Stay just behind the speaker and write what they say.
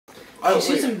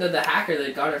She's the hacker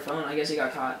that got her phone. I guess he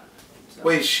got caught. So.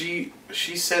 Wait, she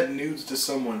sent nudes to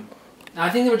someone. I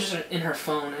think they were just in her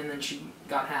phone, and then she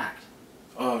got hacked.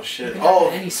 Oh shit!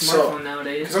 Any smartphone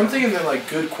nowadays. Because I'm thinking they're like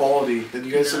good quality. Then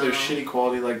you guys said they're shitty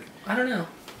quality. Like I don't know.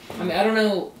 I mean, I don't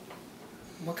know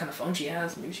what kind of phone she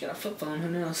has. Maybe she got a flip phone. Who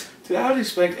knows? Dude, I would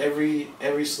expect every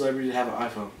celebrity to have an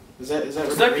iPhone. Is that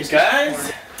What's up, you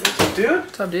guys? What's up, dude?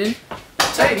 What's up, dude?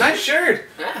 Hey, nice shirt.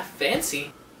 Ah,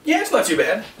 fancy. Yeah, it's not too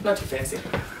bad. Not too fancy.